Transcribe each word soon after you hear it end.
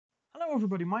Hello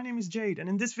everybody, my name is Jade, and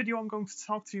in this video I'm going to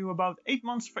talk to you about 8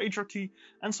 months of HRT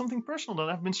and something personal that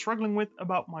I've been struggling with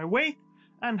about my weight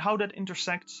and how that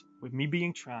intersects with me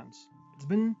being trans. It's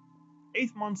been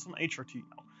 8 months on HRT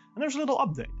now, and there's a little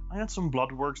update. I had some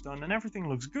blood works done and everything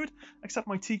looks good, except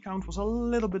my T count was a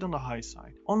little bit on the high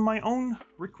side. On my own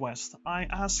request, I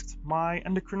asked my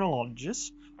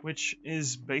endocrinologist, which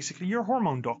is basically your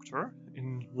hormone doctor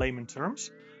in layman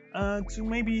terms, to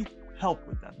maybe help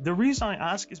with that. The reason I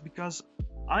ask is because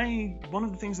one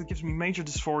of the things that gives me major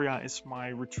dysphoria is my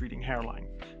retreating hairline.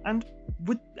 And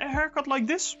with a haircut like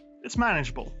this, it's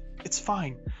manageable. It's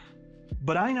fine.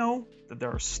 But I know that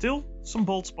there are still some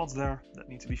bald spots there that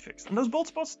need to be fixed. And those bald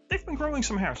spots, they've been growing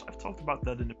some hairs. I've talked about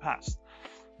that in the past.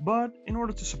 But in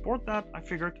order to support that, I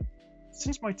figured,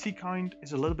 since my T count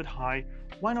is a little bit high,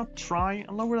 why not try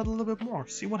and lower that a little bit more,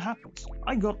 see what happens.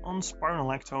 I got on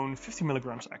spironolactone 50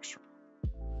 milligrams extra,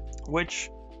 which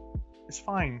is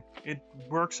fine. It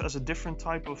works as a different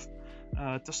type of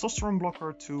testosterone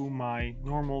blocker to my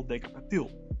normal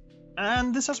decapeptyl.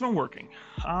 And this has been working.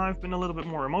 I've been a little bit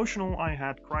more emotional, I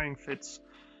had crying fits,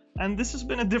 and this has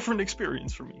been a different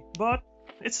experience for me, but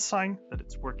it's a sign that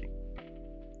it's working.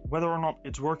 Whether or not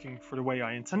it's working for the way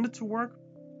I intended to work,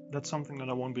 that's something that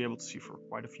I won't be able to see for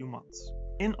quite a few months.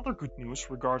 In other good news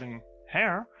regarding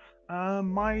hair,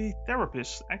 my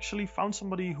therapist actually found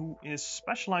somebody who is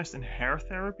specialized in hair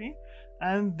therapy,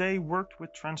 and they worked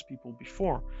with trans people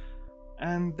before,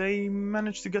 and they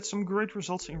managed to get some great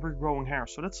results in regrowing hair.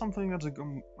 So that's something that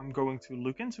I'm going to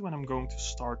look into and I'm going to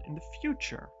start in the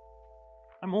future.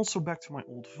 I'm also back to my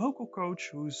old vocal coach,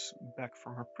 who's back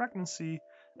from her pregnancy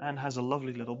and has a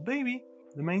lovely little baby.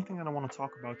 The main thing that I want to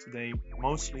talk about today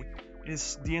mostly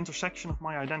is the intersection of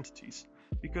my identities.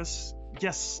 Because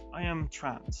yes, I am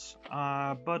trans,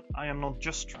 but I am not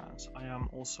just trans. I am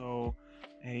also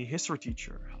a history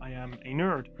teacher. I am a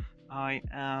nerd. I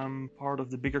am part of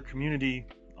the bigger community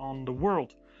on the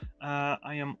world.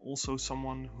 I am also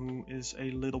someone who is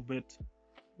a little bit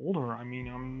older. I mean,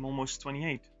 I'm almost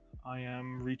 28. I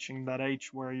am reaching that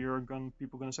age where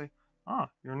people are gonna say,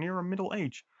 you're near a middle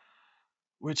age,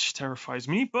 which terrifies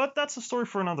me, but that's a story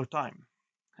for another time.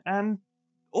 And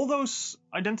all those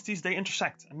identities, they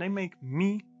intersect and they make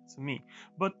me to me.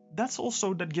 But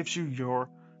that gives you your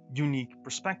unique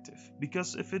perspective.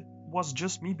 Because if it was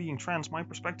just me being trans, my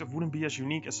perspective wouldn't be as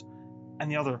unique as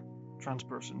any other trans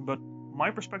person. But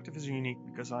my perspective is unique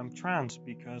because I'm trans,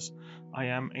 because I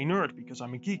am a nerd, because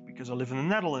I'm a geek, because I live in the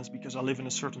Netherlands, because I live in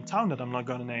a certain town that I'm not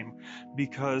gonna name,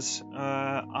 because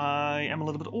I am a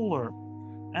little bit older.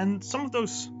 And some of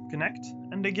those connect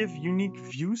and they give unique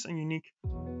views and unique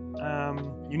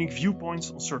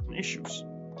viewpoints on certain issues.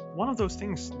 One of those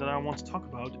things that I want to talk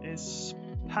about is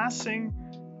passing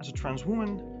as a trans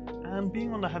woman and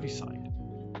being on the heavy side.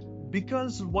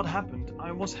 Because what happened,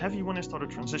 I was heavy when I started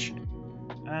transitioning.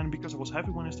 And because I was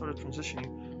heavy when I started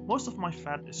transitioning, most of my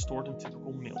fat is stored in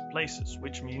typical male places,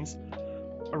 which means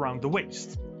around the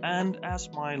waist. And as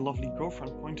my lovely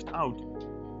girlfriend pointed out,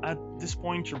 at this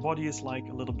point your body is like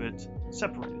a little bit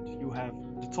separated. You have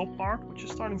the top part, which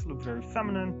is starting to look very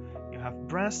feminine, you have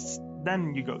breasts,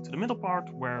 then you go to the middle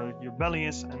part where your belly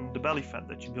is, and the belly fat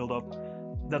that you build up,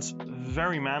 that's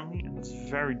very manly, and that's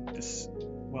very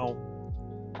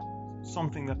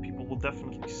something that people will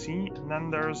definitely see. And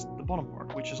then there's the bottom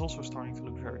part, which is also starting to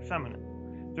look very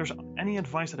feminine. If there's any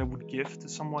advice that I would give to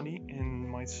somebody in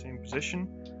my same position,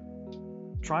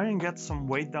 try and get some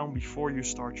weight down before you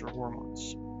start your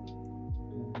hormones.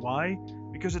 Why?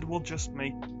 Because it will just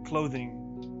make clothing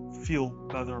feel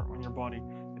better on your body.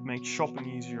 It makes shopping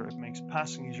easier, it makes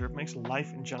passing easier, it makes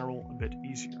life in general a bit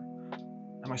easier.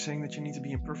 Am I saying that you need to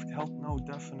be in perfect health? No,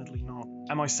 definitely not.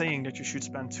 Am I saying that you should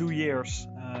spend 2 years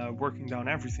working down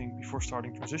everything before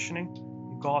starting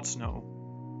transitioning? Gods no.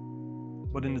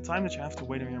 But in the time that you have to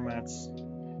wait on your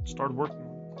meds, start working.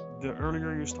 The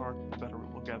earlier you start, the better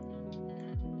it will get.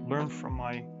 Learn from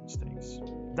my mistakes.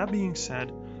 That being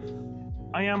said,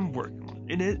 I am working on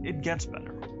it. It gets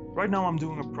better. Right now I'm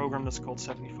doing a program that's called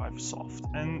 75 Soft,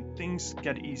 and things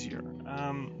get easier.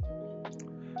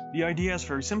 The idea is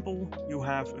very simple. You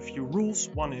have a few rules.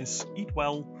 One is eat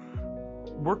well,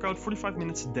 work out 45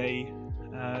 minutes a day,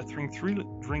 drink 3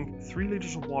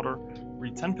 liters of water,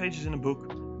 read 10 pages in a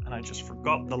book, and I just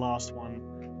forgot the last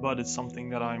one, but it's something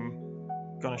that I'm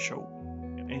gonna show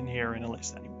in here in a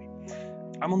list anyway.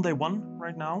 I'm on day 1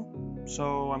 right now,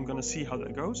 so I'm gonna see how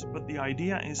that goes, but the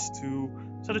idea is to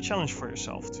set a challenge for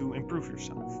yourself, to improve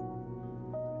yourself.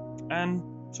 And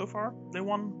so far, day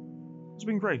 1 has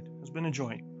been great, has been a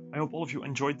joy. I hope all of you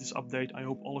enjoyed this update. I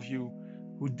hope all of you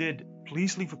who did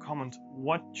Please leave a comment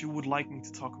what you would like me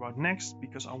to talk about next,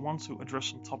 because I want to address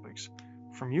some topics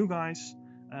from you guys,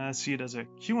 see it as a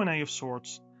Q&A of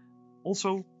sorts.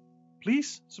 Also,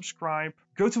 please subscribe.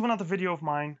 Go to another video of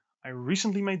mine. I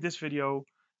recently made this video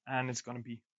and it's gonna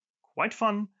be quite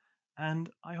fun, and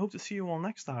I hope to see you all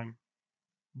next time.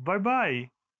 Bye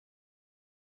bye!